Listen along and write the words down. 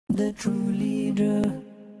the true leader,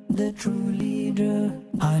 the true leader,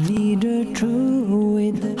 our leader true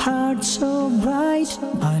with heart so bright,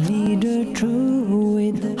 our leader true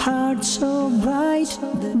with heart so bright,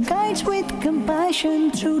 guides with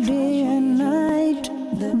compassion through day and night,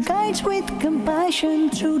 guides with compassion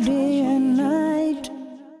through day and night.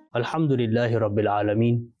 Alhamdulillahi Rabbil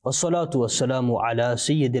Alameen, wassalatu wassalamu ala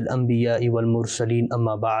Sayyidil Anbiya'i wal Mursaleen,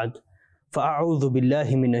 amma ba'd. Fa'a'udhu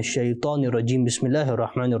billahi minash shaytanir rajim, bismillahir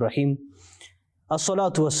rahmanir rahim.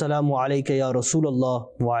 As-salatu wassalamu alayka ya Rasulullah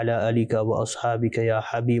wa ala alika wa ashabika ya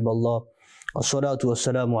Habiballah. As-salatu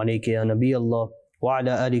wassalamu alayka ya Nabiyallah wa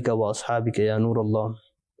ala alika wa ashabika ya Nurallah.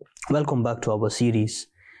 Welcome back to our series,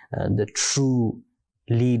 The True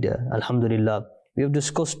Leader. Alhamdulillah. We have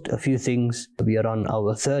discussed a few things. We are on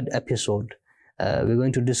our third episode. We're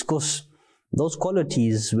going to discuss those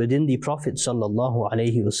qualities within the Prophet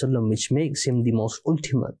ﷺ which makes him the most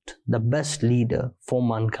ultimate, the best leader for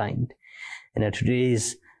mankind. And in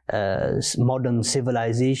today's modern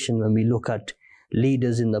civilization, when we look at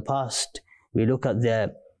leaders in the past, we look at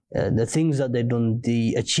the things that they've done,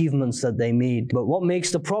 the achievements that they made. But what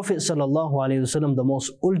makes the Prophet ﷺ the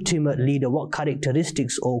most ultimate leader? What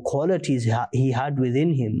characteristics or qualities he had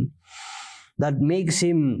within him that makes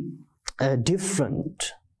him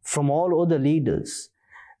different from all other leaders?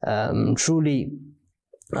 Truly,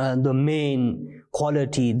 the main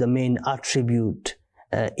quality, the main attribute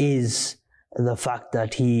is the fact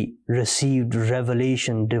that he received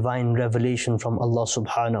revelation, divine revelation from Allah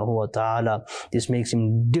subhanahu wa ta'ala. This makes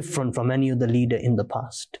him different from any other leader in the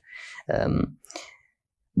past.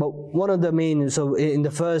 But one of the main, so in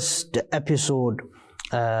the first episode,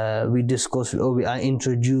 we discussed, or I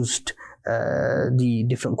introduced the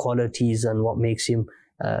different qualities and what makes him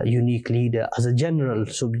a unique leader as a general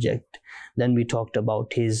subject. Then we talked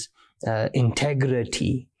about his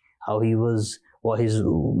integrity, how he was, what his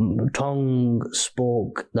tongue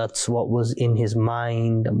spoke, that's what was in his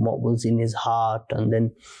mind and what was in his heart, and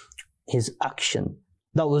then his action.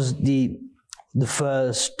 That was the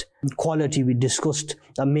first quality we discussed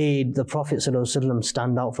that made the Prophet ﷺ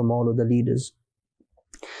stand out from all other leaders.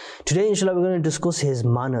 Today, inshallah, we're going to discuss his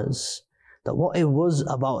manners, that what it was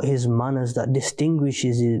about his manners that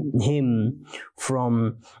distinguishes him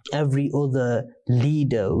from every other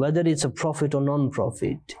leader, whether it's a prophet or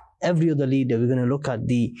non-prophet. Every other leader, we're going to look at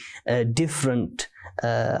the different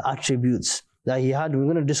attributes that he had. We're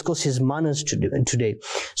going to discuss his manners today.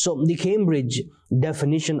 So the Cambridge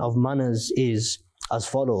definition of manners is as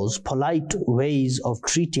follows: polite ways of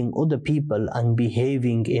treating other people and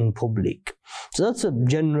behaving in public. So that's a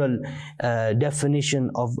general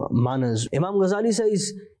definition of manners. Imam Ghazali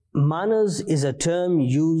says, manners is a term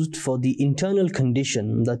used for the internal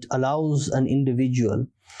condition that allows an individual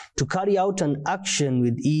to carry out an action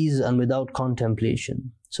with ease and without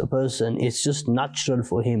contemplation. So a person, it's just natural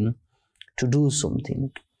for him to do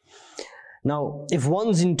something. Now, if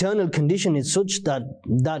one's internal condition is such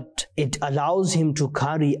that it allows him to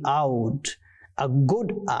carry out a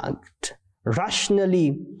good act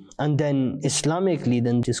rationally and then Islamically,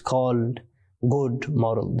 then it is called good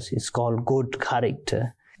morals, it's called good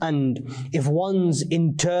character. And if one's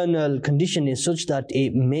internal condition is such that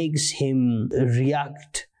it makes him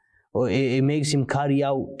react or it makes him carry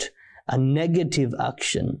out a negative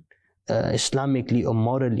action, Islamically or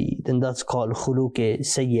morally, then that's called khuluq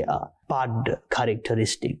sayyi'ah, bad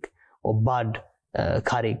characteristic or bad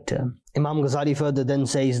character. Imam Ghazali further then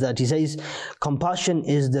says that, he says, compassion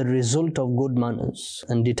is the result of good manners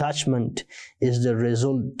and detachment is the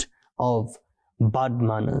result of bad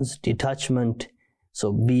manners. Detachment,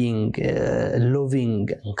 so being loving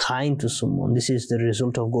and kind to someone, this is the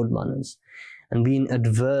result of good manners. And being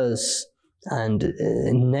adverse and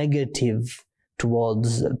negative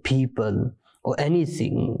towards people or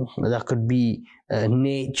anything, that could be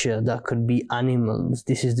nature, that could be animals,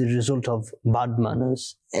 this is the result of bad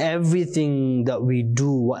manners. Everything that we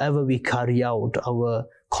do, whatever we carry out, our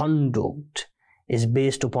conduct is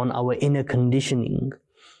based upon our inner conditioning.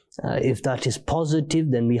 If that is positive,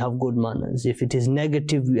 then we have good manners. If it is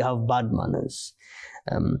negative, we have bad manners.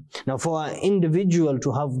 Now, for an individual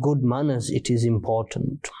to have good manners, it is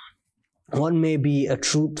important. One may be a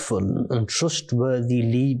truthful and trustworthy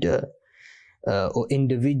leader or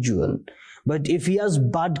individual, but if he has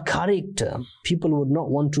bad character, people would not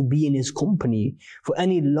want to be in his company for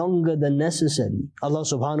any longer than necessary. Allah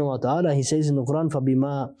subhanahu wa ta'ala, he says in the Quran,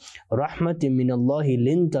 فَبِمَا رَحْمَةٍ مِّنَ اللَّهِ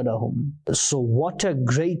لِنْتَ لَهُمْ. So what a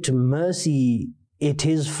great mercy it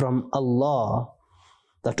is from Allah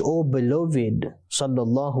that, O beloved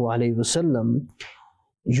sallallahu alayhi wasallam,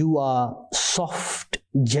 you are soft,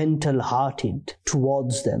 gentle-hearted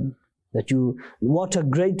towards them. what a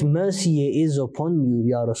great mercy is upon you,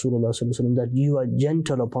 Ya Rasulullah sallallahu alaihi wasallam, that you are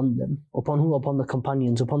gentle upon them. Upon who? Upon the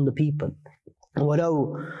companions, upon the people.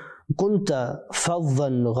 وَلَوْ كُنْتَ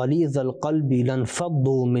فَضًّا غَلِيظَ الْقَلْبِ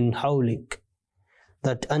لَانْفَضُّوا مِنْ حَوْلِكَ.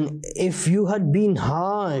 That, and if you had been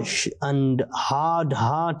harsh and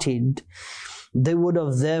hard-hearted, they would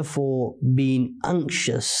have therefore been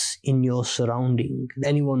anxious in your surrounding.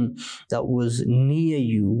 Anyone that was near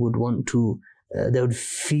you would want to, they would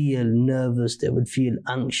feel nervous, they would feel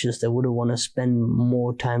anxious, they wouldn't want to spend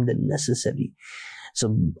more time than necessary.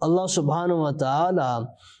 So Allah subhanahu wa ta'ala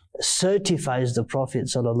certifies the Prophet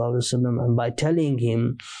sallallahu alaihi wasallam, and by telling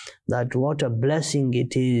him that what a blessing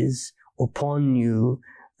it is upon you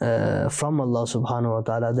from Allah subhanahu wa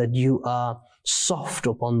ta'ala, that you are soft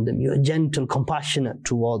upon them, you are gentle, compassionate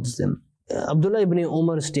towards them. Abdullah ibn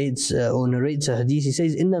Umar states or narrates a hadith. He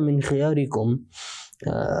says, "Inna min khiyarikum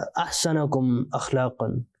ahsanakum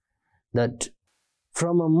akhlaqan." That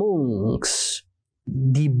from amongst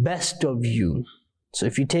the best of you, so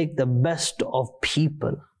if you take the best of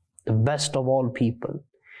people, the best of all people,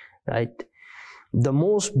 right, the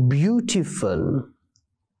most beautiful,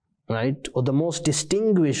 right, or the most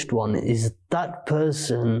distinguished one is that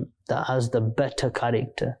person that has the better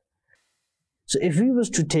character. So if we was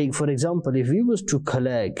to take, for example, if we was to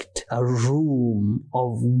collect a room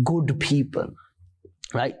of good people,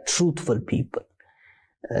 right, truthful people,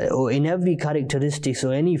 or in every characteristics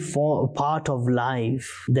or any part of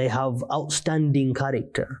life, they have outstanding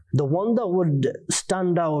character. The one that would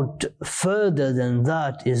stand out further than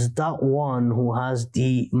that is that one who has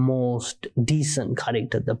the most decent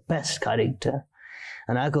character, the best character.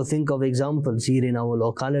 And I could think of examples here in our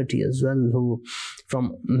locality as well, who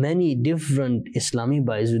from many different Islami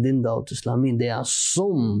bhais within the Islami, there are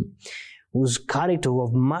some whose character, who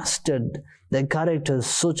have mastered their character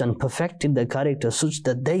such and perfected their character such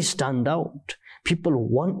that they stand out. People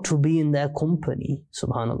want to be in their company,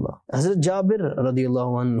 subhanallah. Hazrat Jabir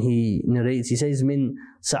radiallahu anhu, he narrates, he says, "Min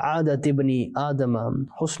sa'adat ibni Adam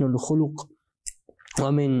husnul khuluq,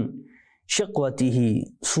 wa min shiqwatihi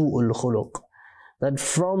su'ul khuluq." That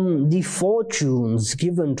from the fortunes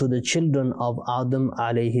given to the children of Adam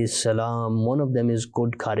alayhi salam, one of them is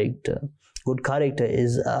good character. Good character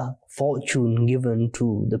is a fortune given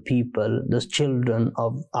to the people, the children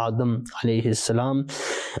of Adam alayhi salam.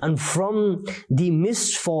 And from the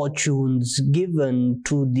misfortunes given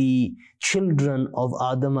to the children of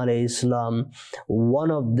Adam alayhi salam,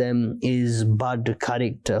 one of them is bad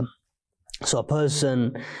character. So a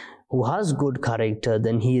person who has good character,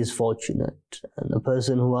 then he is fortunate. And a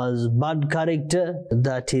person who has bad character,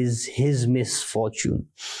 that is his misfortune.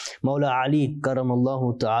 Mawla Ali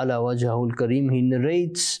karamallahu ta'ala wajhahul kareem, he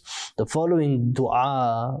narrates the following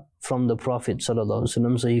dua from the Prophet sallallahu alaihi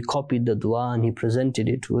wasallam. So he copied the dua and he presented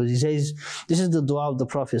it to us. He says, this is the dua of the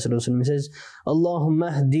Prophet sallallahu alaihi wasallam. He says,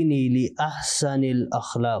 "Allahumma hdini li ahsanil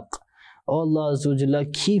akhlaq." Oh Allah Azza wa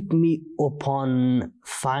Jalla, keep me upon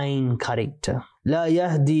fine character. La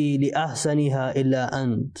yahdi li ahsaniha illa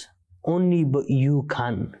ant. Only but you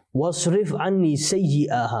can. Wasrif anni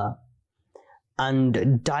sayyi'aha.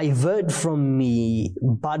 And divert from me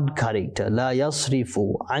bad character. La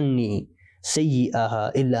yasrifu anni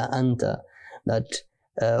sayyi'aha illa anta. That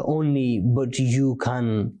only but you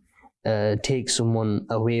can take someone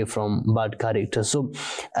away from bad character. So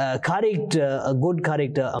character, a good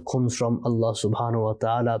character comes from Allah subhanahu wa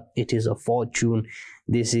ta'ala. It is a fortune.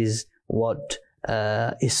 This is what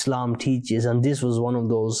Islam teaches, and this was one of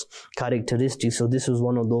those characteristics. So this was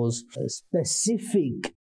one of those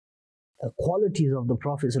specific qualities of the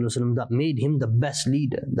Prophet ﷺ that made him the best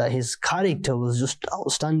leader, that his character was just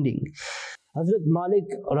outstanding. Hazrat Malik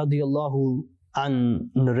radiallahu an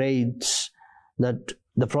narrates that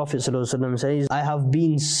the Prophet ﷺ says, "I have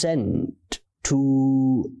been sent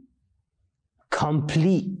to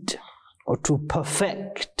complete or to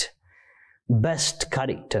perfect best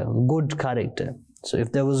character, good character." So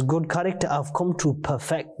if there was good character, I've come to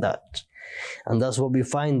perfect that. And that's what we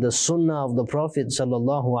find. The Sunnah of the Prophet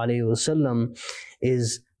ﷺ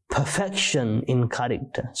is perfection in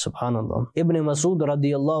character. Subhanallah. Ibn Masud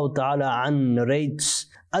radiallahu ta'ala an narrates,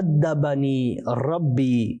 "Addabani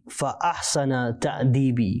Rabbi fa ahsana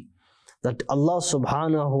ta'dibi." That Allah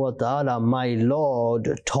subhanahu wa ta'ala, my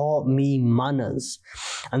Lord, taught me manners,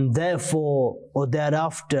 and therefore or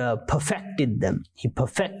thereafter perfected them. He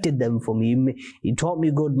perfected them for me. He taught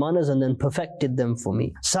me good manners and then perfected them for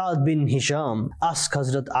me. Sa'ad bin Hisham asked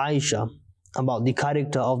Hazrat Aisha about the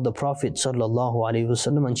character of the Prophet sallallahu alaihi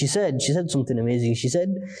wasallam, and she said something amazing. She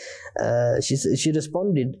said, she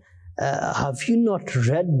responded, "Have you not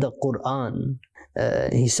read the Quran?"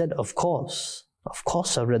 He said, "Of course." Of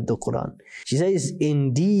course I've read the Quran. She says,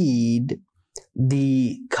 indeed,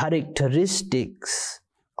 the characteristics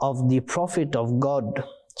of the Prophet of God,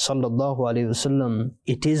 sallallahu alaihi wasallam,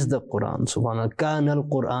 it is the Quran. Subhanallah, kana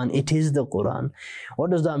al-Quran, it is the Quran. What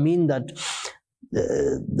does that mean? That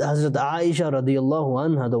Hazrat Aisha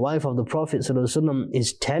radiallahu anha, the wife of the Prophet sallallahu alaihi wasallam,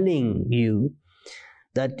 is telling you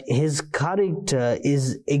that his character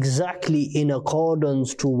is exactly in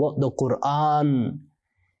accordance to what the Quran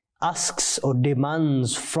asks or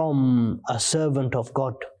demands from a servant of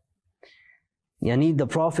God. Yani the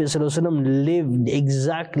Prophet ﷺ lived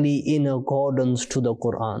exactly in accordance to the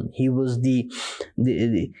Quran. He was the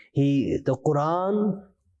Quran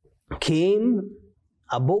came,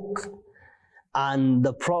 a book, and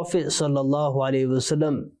the Prophet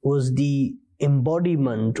ﷺ was the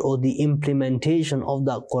embodiment or the implementation of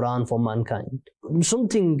that Quran for mankind.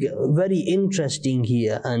 Something very interesting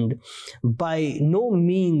here, and by no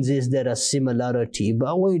means is there a similarity, but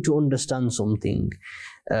I want you to understand something.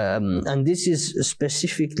 And this is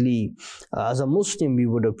specifically, as a Muslim, we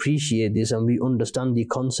would appreciate this, and we understand the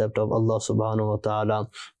concept of Allah subhanahu wa ta'ala,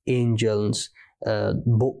 angels,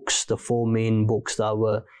 books, the 4 main books that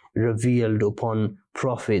were revealed upon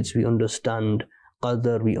prophets. We understand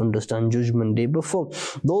Qadr, we understand Judgment Day. But for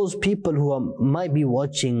those people who might be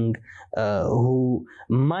watching, who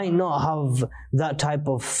might not have that type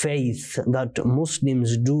of faith that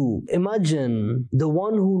Muslims do, imagine the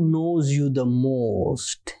one who knows you the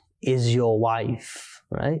most is your wife,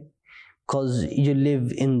 right? Because you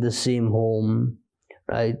live in the same home,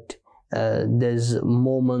 right? There's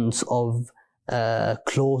moments of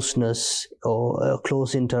closeness or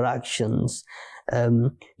close interactions.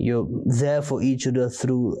 You're there for each other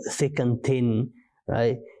through thick and thin,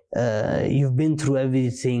 right? You've been through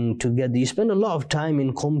everything together. You spend a lot of time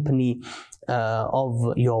in company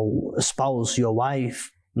of your spouse, your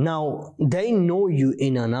wife. Now, they know you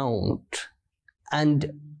in and out.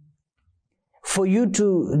 And for you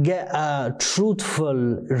to get a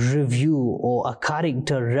truthful review or a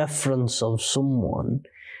character reference of someone,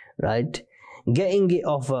 right? Getting it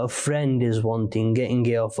off a friend is one thing, getting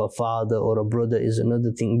it off a father or a brother is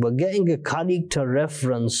another thing, but getting a character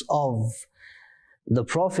reference of the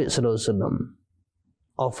Prophet ﷺ,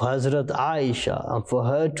 of Hazrat Aisha, and for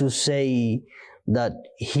her to say that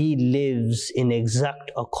he lives in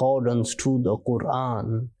exact accordance to the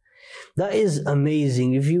Quran, that is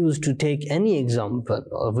amazing. If you was to take any example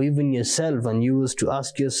of even yourself, and you was to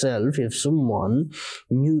ask yourself, if someone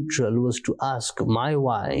neutral was to ask my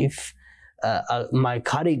wife my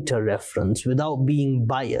character reference without being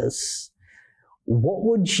biased, what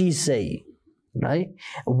would she say, right?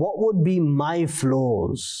 What would be my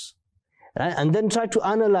flaws, right? And then try to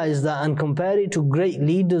analyze that and compare it to great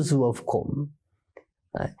leaders who have come,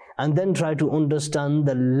 right? And then try to understand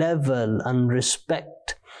the level and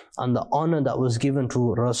respect and the honor that was given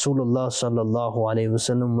to Rasulullah sallallahu alaihi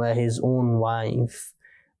wasallam, where his own wife,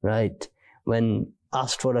 right, when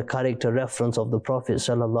asked for a character reference of the Prophet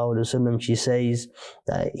sallallahu alaihi wasallam, she says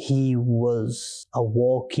that he was a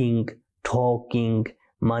walking, talking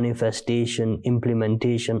manifestation,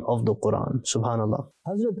 implementation of the Quran. Subhanallah.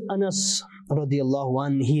 Hazrat Anas radiallahu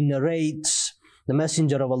anh, he narrates the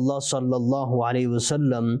Messenger of Allah sallallahu alaihi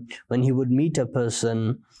wasallam, when he would meet a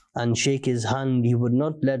person and shake his hand, he would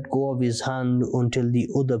not let go of his hand until the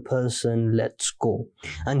other person lets go.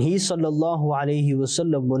 And he sallallahu alaihi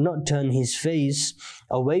wasallam would not turn his face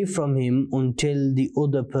away from him until the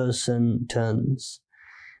other person turns.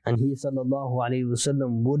 And he sallallahu alaihi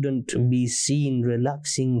wasallam wouldn't be seen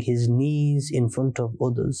relaxing his knees in front of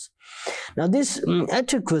others. Now this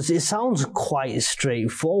etiquette, it sounds quite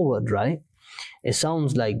straightforward, right? It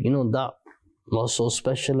sounds like, that what's so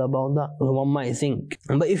special about that? One might think.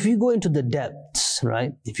 But if you go into the depths,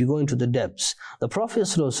 right? If you go into the depths, the Prophet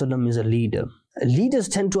ﷺ is a leader. Leaders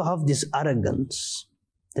tend to have this arrogance.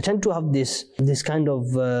 They tend to have this kind of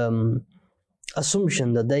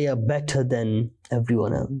assumption that they are better than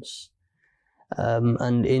everyone else.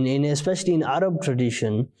 And especially in Arab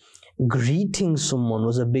tradition, greeting someone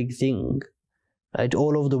was a big thing. Right,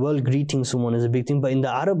 all over the world, greeting someone is a big thing, but in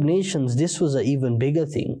the Arab nations, this was an even bigger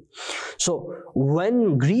thing. So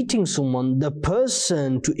when greeting someone, the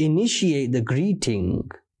person to initiate the greeting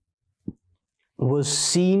was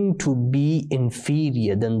seen to be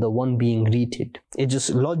inferior than the one being greeted. It just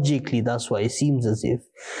logically, that's why it seems as if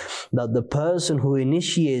that the person who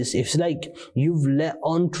initiates, it's like you've let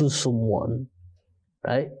onto someone,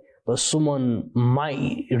 right? But someone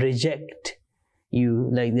might reject you,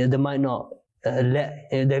 like they might not.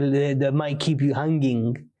 They might keep you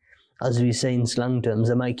hanging, as we say in slang terms.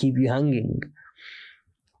 They might keep you hanging.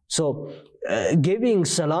 So giving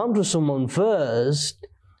salam to someone first,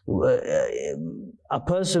 a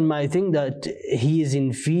person might think that he is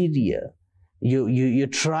inferior. You're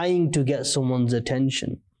trying to get someone's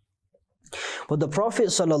attention. But the Prophet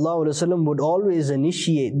ﷺ would always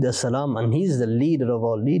initiate the salam, and he's the leader of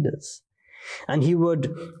all leaders. And he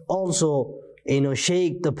would also,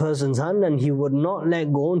 shake the person's hand, and he would not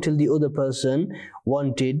let go until the other person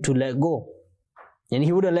wanted to let go. And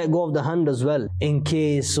he wouldn't let go of the hand as well, in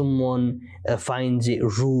case someone finds it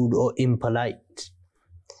rude or impolite.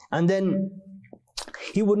 And then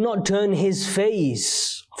he would not turn his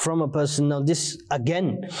face from a person. Now this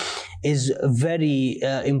again is very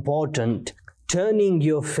important. Turning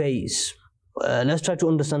your face. Let's try to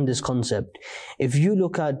understand this concept. If you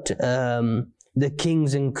look at the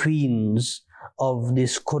kings and queens of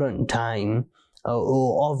this current time,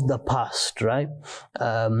 or of the past, right?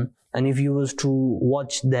 And if you was to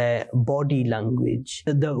watch their body language,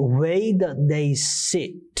 the way that they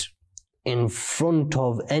sit in front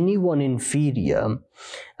of anyone inferior,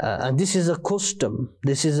 and this is a custom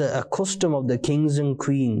of the kings and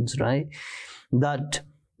queens, right? That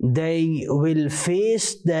they will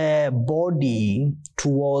face their body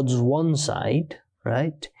towards one side,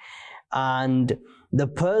 right? And the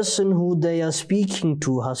person who they are speaking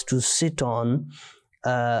to has to sit on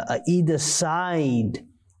either side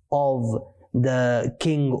of the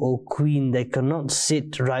king or queen. They cannot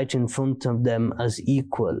sit right in front of them as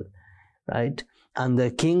equal, right? And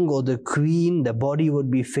the king or the queen, the body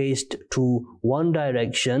would be faced to one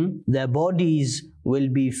direction. Their bodies will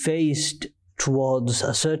be faced towards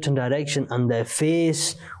a certain direction, and their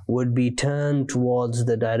face would be turned towards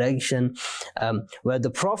the direction where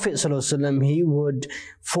the Prophet ﷺ, he would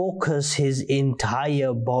focus his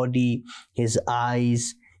entire body, his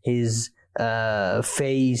eyes, his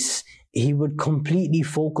face. He would completely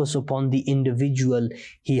focus upon the individual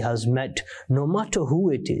he has met, no matter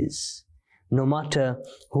who it is. No matter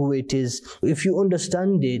who it is. If you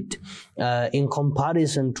understand it in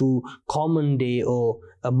comparison to common day or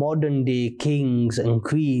modern day kings and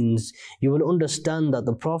queens, you will understand that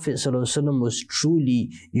the Prophet ﷺ was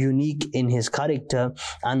truly unique in his character,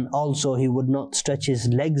 and also he would not stretch his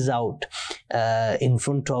legs out in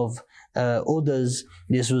front of others.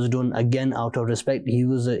 This was done again out of respect. He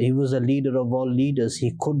was a leader of all leaders.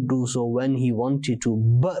 He could do so when he wanted to,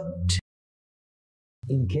 but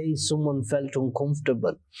in case someone felt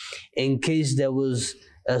uncomfortable, in case there was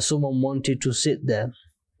someone wanted to sit there,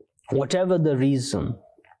 whatever the reason,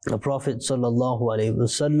 the Prophet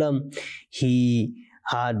ﷺ, he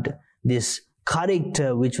had this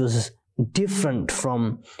character which was different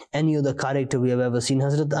from any other character we have ever seen.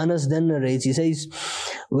 Hazrat Anas then narrates, he says,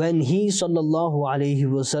 when he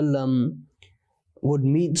ﷺ would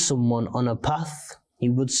meet someone on a path, he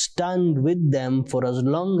would stand with them for as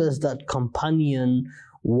long as that companion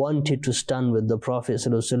wanted to stand with the Prophet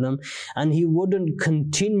ﷺ, and he wouldn't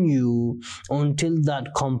continue until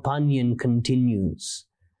that companion continues.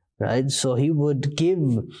 Right? So he would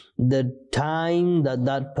give the time that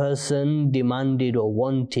that person demanded or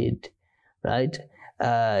wanted. Right?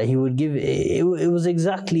 He would give, it was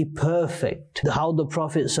exactly perfect how the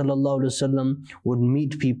Prophet ﷺ would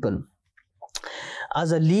meet people.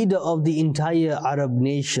 As a leader of the entire Arab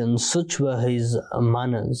nation, such were his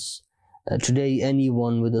manners. Today,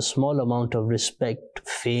 anyone with a small amount of respect,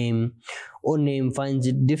 fame, or name finds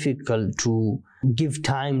it difficult to give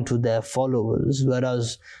time to their followers,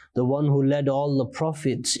 whereas the one who led all the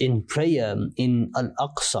prophets in prayer in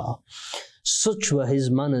Al-Aqsa, such were his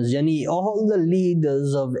manners. Yani all the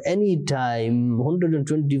leaders of any time,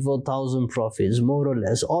 124,000 prophets, more or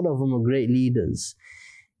less, all of them are great leaders.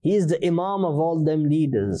 He is the Imam of all them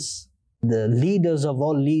leaders, the leaders of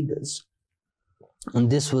all leaders. And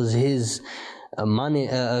this was his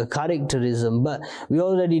characterism. But we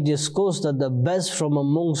already discussed that the best from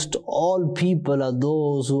amongst all people are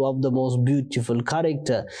those who have the most beautiful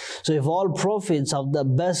character. So if all prophets have the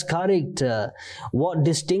best character, what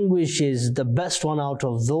distinguishes the best one out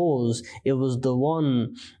of those? It was the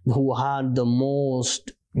one who had the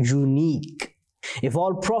most unique. If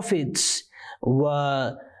all prophets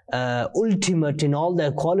were ultimate in all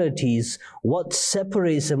their qualities, what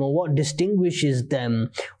separates them or what distinguishes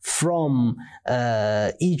them from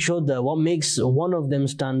each other, what makes one of them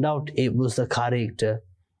stand out? It was the character.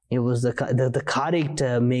 It was the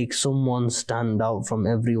character makes someone stand out from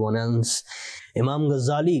everyone else. Imam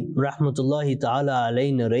Ghazali rahmatullahi ta'ala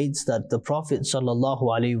alayhi narrates that the Prophet sallallahu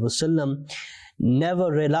alayhi wasallam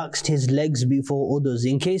never relaxed his legs before others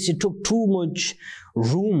in case it took too much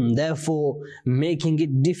room, therefore making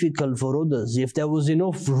it difficult for others. If there was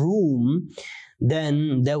enough room,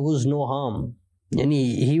 then there was no harm. And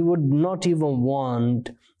he would not even want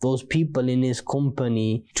those people in his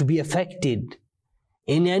company to be affected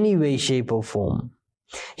in any way, shape or form.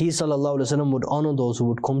 He ﷺ would honor those who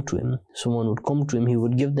would come to him. Someone would come to him, he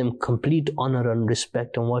would give them complete honor and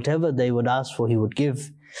respect, and whatever they would ask for, he would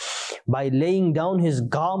give. By laying down his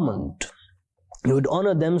garment, he would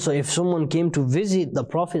honor them. So if someone came to visit the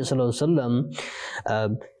Prophet ﷺ,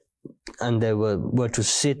 and they were to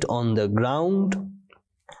sit on the ground,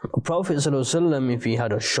 Prophet ﷺ, if he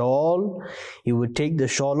had a shawl, he would take the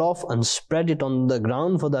shawl off and spread it on the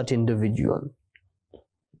ground for that individual.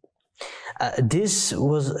 This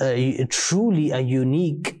was truly a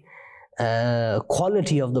unique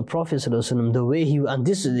quality of the Prophet ﷺ, the way he, and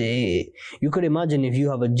this is you could imagine if you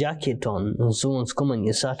have a jacket on and someone's come and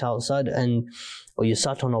you sat outside or you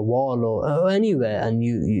sat on a wall or anywhere, and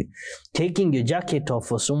you taking your jacket off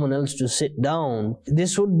for someone else to sit down.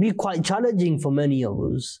 This would be quite challenging for many of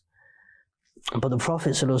us. But the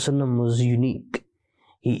Prophet ﷺ was unique.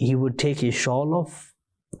 He would take his shawl off,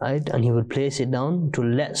 right, and he would place it down to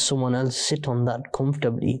let someone else sit on that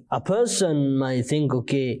comfortably. A person might think,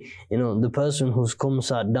 okay, the person who's come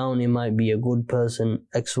sat down, he might be a good person,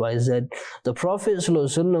 XYZ. The Prophet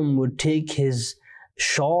ﷺ would take his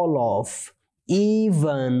shawl off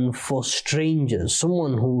even for strangers,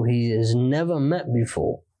 someone who he has never met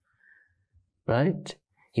before, right?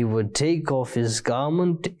 He would take off his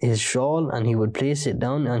garment, his shawl, and he would place it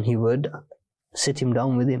down, and he would sit him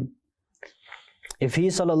down with him. If he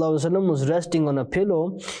ﷺ was resting on a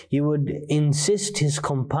pillow, he would insist his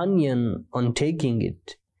companion on taking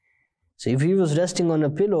it. So if he was resting on a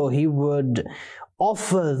pillow, he would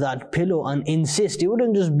offer that pillow and insist. It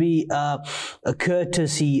wouldn't just be a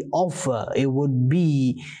courtesy offer, it would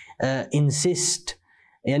be insist.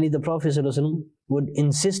 Yani the Prophet ﷺ would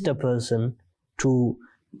insist a person to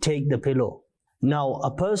take the pillow. Now,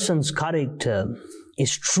 a person's character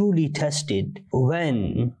is truly tested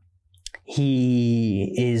when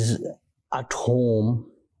he is at home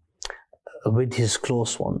with his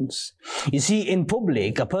close ones. You see, in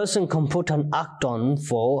public, a person can put an act on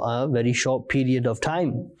for a very short period of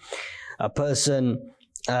time. A person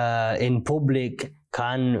in public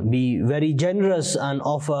can be very generous and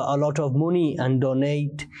offer a lot of money and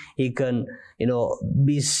donate. He can,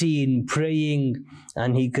 be seen praying,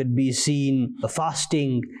 and he could be seen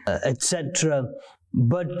fasting, etc.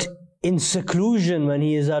 But in seclusion, when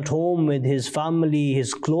he is at home with his family,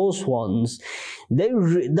 his close ones,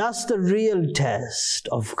 that's the real test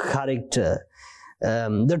of character.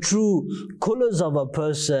 The true colors of a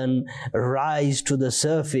person rise to the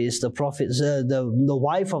surface. The Prophet, the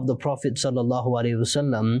wife of the Prophet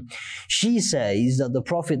ﷺ, she says that the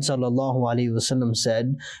Prophet ﷺ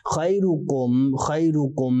said, "Khairukum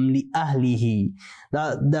khairukum li ahlihi."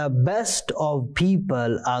 That the best of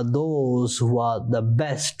people are those who are the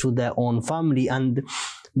best to their own family. And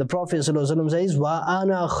the Prophet ﷺ says, "Wa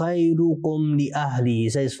ana khairukum li ahli." He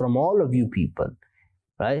says, from all of you people.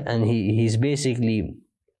 Right? And he's basically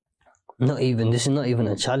this is not even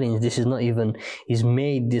a challenge, he's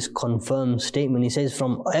made this confirmed statement. He says,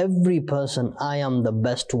 from every person, I am the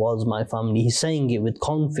best towards my family. He's saying it with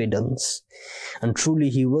confidence. And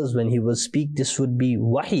truly he was, when he would speak, this would be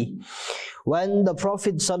wahi. When the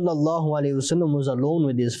Prophet ﷺ was alone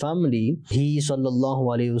with his family, he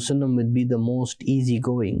ﷺ would be the most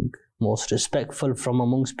easygoing, most respectful from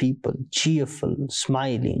amongst people, cheerful,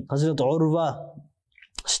 smiling. Hazrat Urwa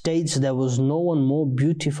states there was no one more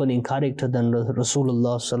beautiful in character than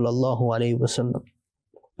Rasulullah sallallahu alaihi wasallam.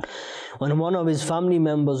 When one of his family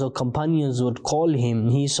members or companions would call him,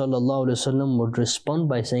 he sallallahu alaihi wasallam would respond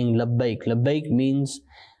by saying labbaik. Labbaik means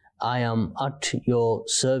I am at your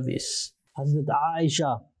service. Hazrat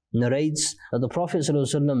Aisha narrates that the Prophet sallallahu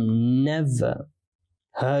alaihi wasallam never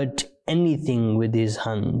hurt anything with his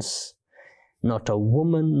hands, not a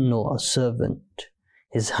woman nor a servant.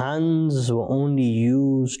 His hands were only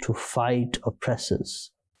used to fight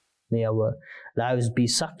oppressors. May our lives be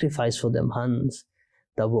sacrificed for them hands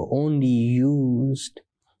that were only used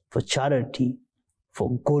for charity,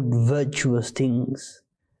 for good, virtuous things,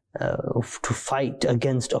 to fight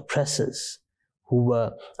against oppressors who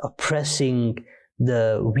were oppressing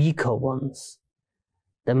the weaker ones.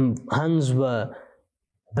 Them hands were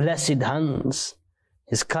blessed hands.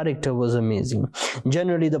 His character was amazing.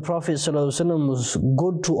 Generally, the Prophet ﷺ was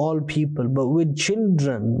good to all people, but with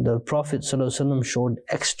children, the Prophet ﷺ showed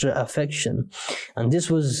extra affection. And this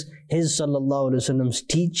was his ﷺ's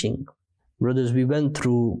teaching. Brothers, we went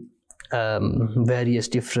through various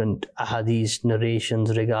different ahadith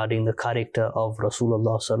narrations regarding the character of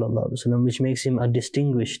Rasulullah ﷺ, which makes him a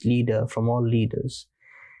distinguished leader from all leaders.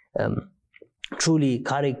 Truly,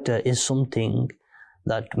 character is something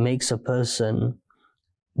that makes a person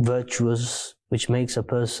virtuous, which makes a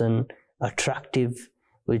person attractive,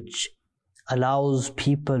 which allows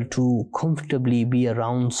people to comfortably be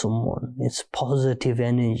around someone. It's positive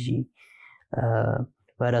energy.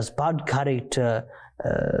 Whereas bad character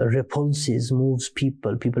repulses, moves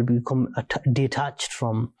people. People become detached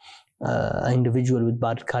from an individual with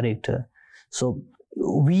bad character. So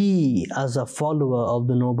we, as a follower of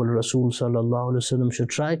the noble Rasul sallallahu alaihi wasallam, should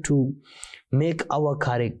try to make our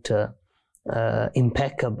character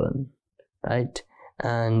impeccable, right?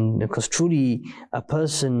 And because truly a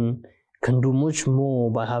person can do much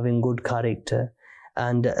more by having good character.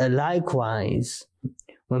 And likewise,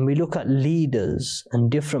 when we look at leaders and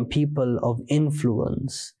different people of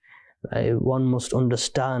influence, right, one must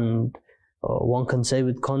understand, or one can say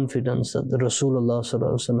with confidence, that the Rasulullah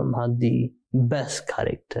sallallahu alaihi wasallam had the best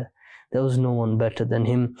character. There was no one better than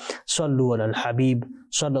him. Sallu ala al-Habib,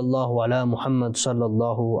 sallallahu ala Muhammad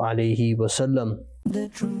sallallahu alayhi wasallam. The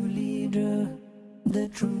true leader, the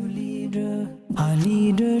true leader, our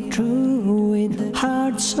leader true with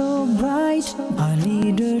heart so bright, our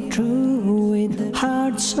leader true with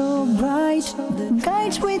heart so bright,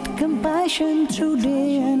 guides with compassion through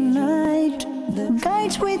day and night,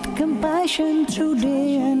 guides with compassion through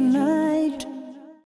day and night.